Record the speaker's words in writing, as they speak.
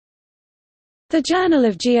The Journal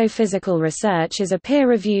of Geophysical Research is a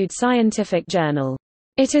peer-reviewed scientific journal.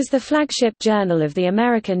 It is the flagship journal of the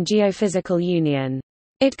American Geophysical Union.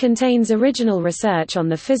 It contains original research on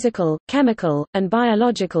the physical, chemical, and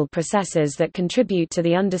biological processes that contribute to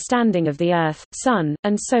the understanding of the Earth, Sun,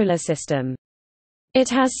 and Solar System. It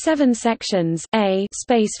has 7 sections: A.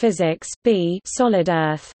 Space physics, B. Solid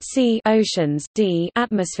Earth, C. Oceans, D.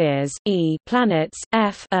 Atmospheres, E. Planets,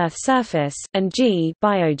 F. Earth surface, and G.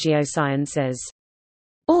 Biogeosciences.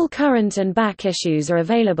 All current and back issues are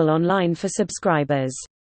available online for subscribers.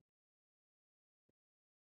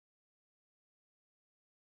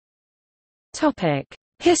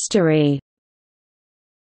 History.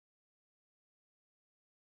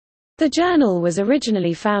 The journal was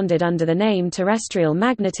originally founded under the name Terrestrial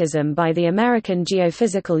Magnetism by the American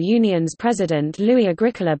Geophysical Union's president Louis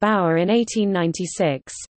Agricola Bauer in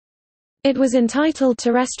 1896. It was entitled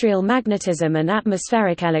Terrestrial Magnetism and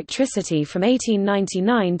Atmospheric Electricity from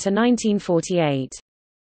 1899 to 1948.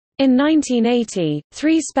 In 1980,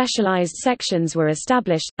 3 specialized sections were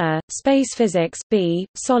established: A. Space Physics, B.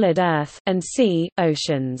 Solid Earth, and C.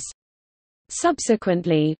 Oceans.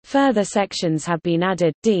 Subsequently, further sections have been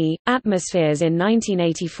added: D. Atmospheres in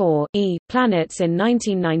 1984, E. Planets in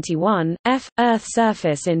 1991, F. Earth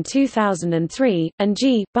surface in 2003, and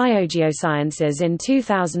G. Biogeosciences in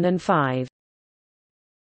 2005.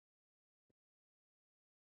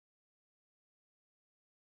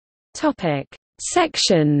 Topic: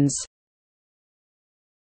 Sections.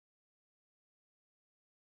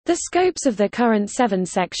 The scopes of the current 7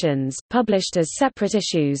 sections, published as separate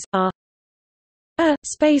issues, are: A.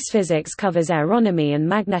 Space physics covers aeronomy and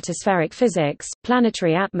magnetospheric physics,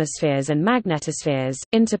 planetary atmospheres and magnetospheres,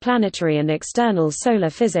 interplanetary and external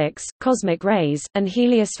solar physics, cosmic rays, and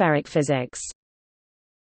heliospheric physics.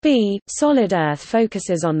 B. Solid Earth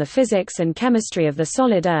focuses on the physics and chemistry of the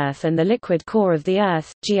solid Earth and the liquid core of the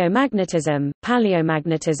Earth, geomagnetism,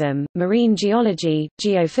 paleomagnetism, marine geology,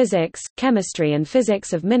 geophysics, chemistry and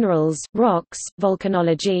physics of minerals, rocks,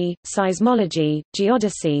 volcanology, seismology,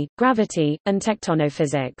 geodesy, gravity, and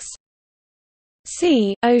tectonophysics.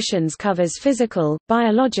 C. Oceans covers physical,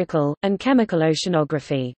 biological, and chemical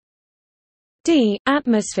oceanography. D.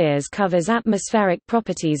 Atmospheres covers atmospheric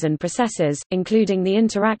properties and processes, including the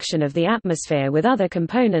interaction of the atmosphere with other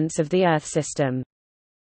components of the Earth system.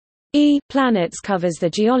 E. Planets covers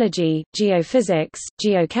the geology, geophysics,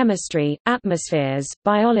 geochemistry, atmospheres,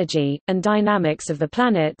 biology, and dynamics of the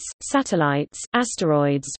planets, satellites,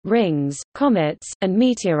 asteroids, rings, comets, and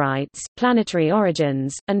meteorites, planetary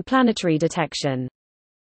origins, and planetary detection.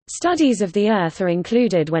 Studies of the Earth are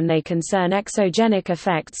included when they concern exogenic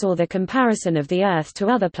effects or the comparison of the Earth to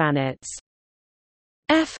other planets.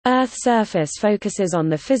 F. Earth surface focuses on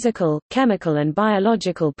the physical, chemical and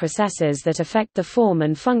biological processes that affect the form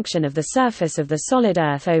and function of the surface of the solid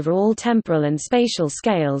Earth over all temporal and spatial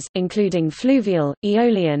scales, including fluvial,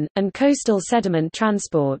 aeolian, and coastal sediment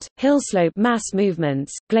transport, hillslope mass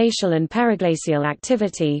movements, glacial and periglacial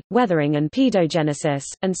activity, weathering and pedogenesis,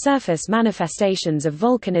 and surface manifestations of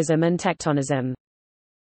volcanism and tectonism.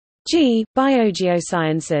 G.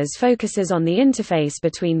 Biogeosciences focuses on the interface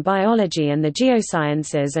between biology and the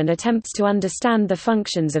geosciences and attempts to understand the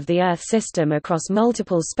functions of the Earth system across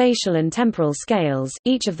multiple spatial and temporal scales.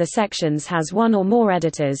 Each of the sections has 1 or more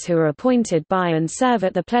editors who are appointed by and serve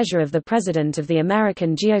at the pleasure of the President of the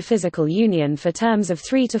American Geophysical Union for terms of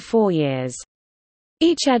 3 to 4 years.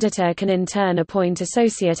 Each editor can in turn appoint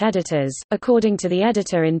associate editors, according to the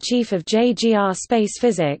editor-in-chief of JGR Space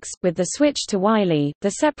Physics. With the switch to Wiley, the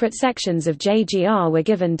separate sections of JGR were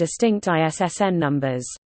given distinct ISSN numbers.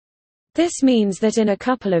 This means that in a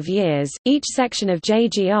couple of years, each section of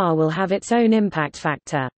JGR will have its own impact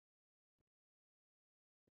factor.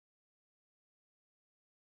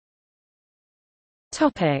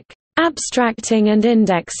 Topic: Abstracting and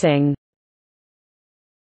indexing.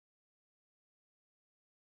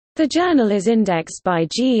 The journal is indexed by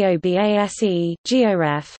GEOBASE,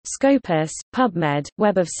 GeoRef, Scopus, PubMed,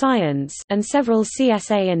 Web of Science, and several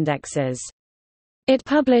CSA indexes. It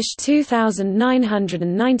published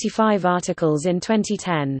 2,995 articles in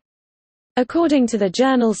 2010. According to the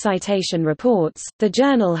Journal Citation Reports, the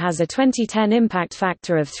journal has a 2010 impact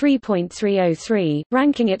factor of 3.303,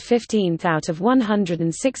 ranking it 15th out of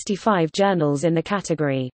 165 journals in the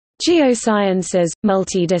category Geosciences,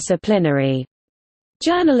 Multidisciplinary.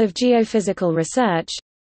 Journal of Geophysical Research.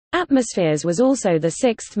 Atmospheres was also the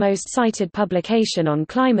 6th most cited publication on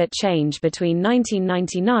climate change between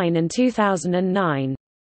 1999 and 2009.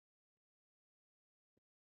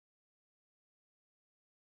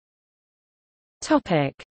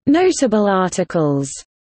 Notable articles.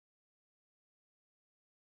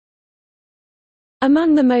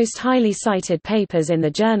 Among the most highly cited papers in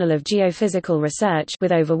the Journal of Geophysical Research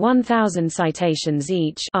with over 1,000 citations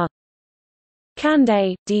each are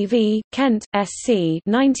Canday, D.V., Kent, S.C.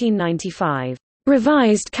 1995.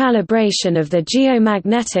 Revised calibration of the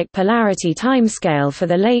geomagnetic polarity timescale for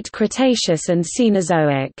the late Cretaceous and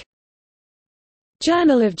Cenozoic.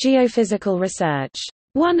 Journal of Geophysical Research.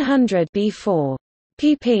 100 B4.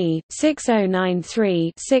 pp.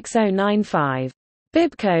 6093-6095.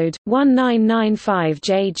 Bibcode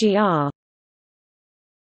 1995JGR.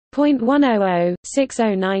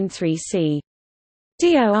 .100-6093C.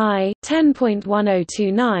 DOI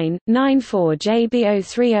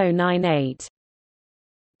 10.1029-94JB03098.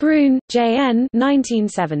 Brune, J.N.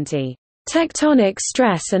 1970. Tectonic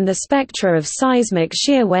Stress and the Spectra of Seismic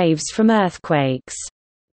Shear Waves from Earthquakes.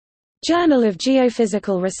 Journal of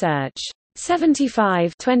Geophysical Research.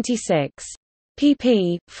 75 26.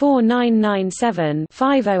 pp.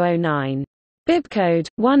 4997-5009. Bibcode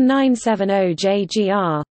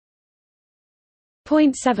 1970JGR.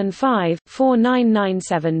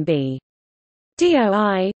 .75-4997B.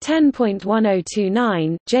 DOI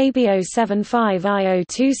 10.1029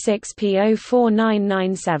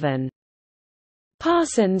 JB075I026P04997.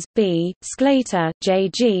 Parsons, B., Sclater,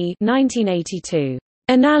 J.G. 1982.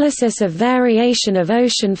 Analysis of variation of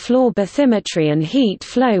ocean floor bathymetry and heat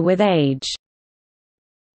flow with age.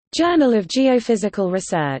 Journal of Geophysical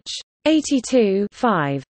Research. 82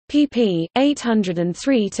 5. pp.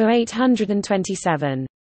 803-827.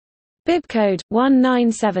 Bibcode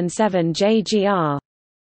 1977JGR.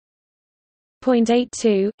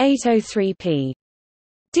 .82-803p.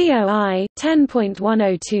 DOI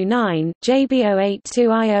 10.1029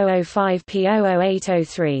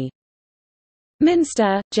 JB082I005P00803.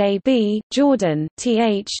 Minster, J.B., Jordan, Th.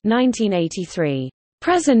 1983.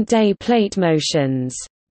 Present-day plate motions.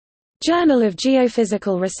 Journal of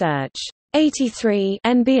Geophysical Research. 83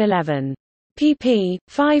 NB11. pp.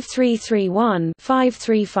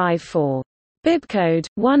 5331-5354. Bibcode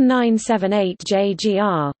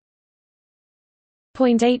 1978JGR.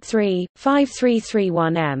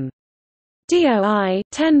 .83-5331M. DOI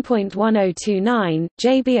 10.1029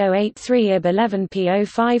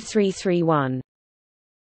 JB083IB11P05331.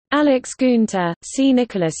 Alex Gunther, C.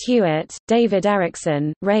 Nicholas Hewitt, David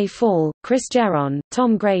Erickson, Ray Fall, Chris Geron,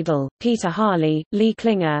 Tom Gradle, Peter Harley, Lee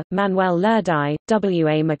Klinger, Manuel Lerdai, W.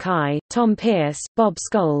 A. Mackay, Tom Pierce, Bob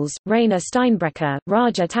Scholes, Rainer Steinbrecher,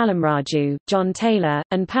 Raja Talamraju, John Taylor,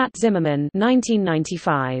 and Pat Zimmerman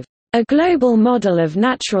 1995. A Global Model of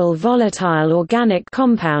Natural Volatile Organic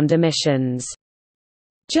Compound Emissions.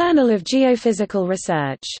 Journal of Geophysical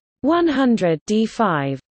Research. 100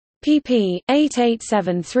 D5. pp.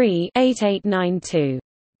 8873-8892.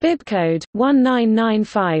 Bibcode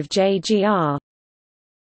 1995JGR.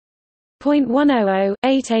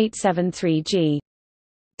 .100-8873G.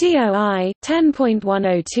 DOI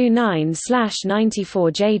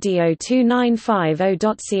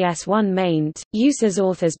 10.1029/94JD02950.CS1 maint. Uses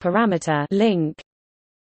authors parameter link.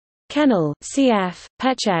 Kennel, C.F.,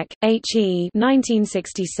 Pechek, H.E.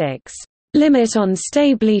 1966. Limit on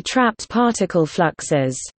stably trapped particle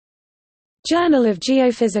fluxes. Journal of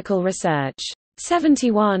Geophysical Research.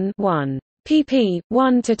 71 1. pp.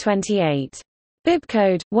 1-28.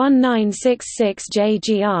 Bibcode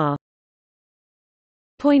 1966JGR.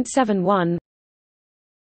 .71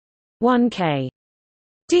 1K.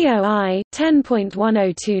 DOI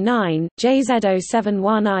 10.1029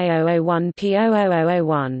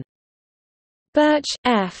 JZ071I001P00001. Birch,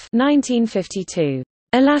 F. 1952.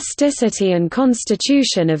 Elasticity and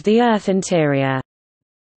Constitution of the Earth Interior.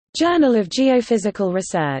 Journal of Geophysical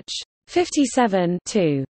Research. 57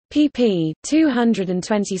 2. pp.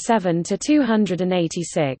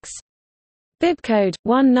 227-286. Bibcode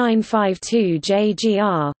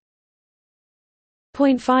 1952JGR.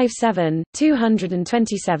 .57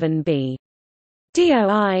 227B.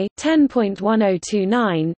 DOI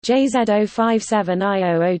 10.1029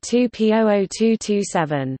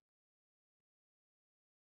 JZ057I002P00227.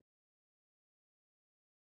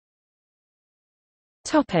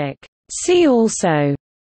 Topic. See also: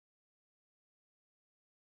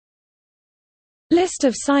 List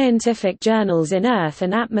of scientific journals in Earth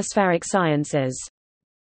and atmospheric sciences.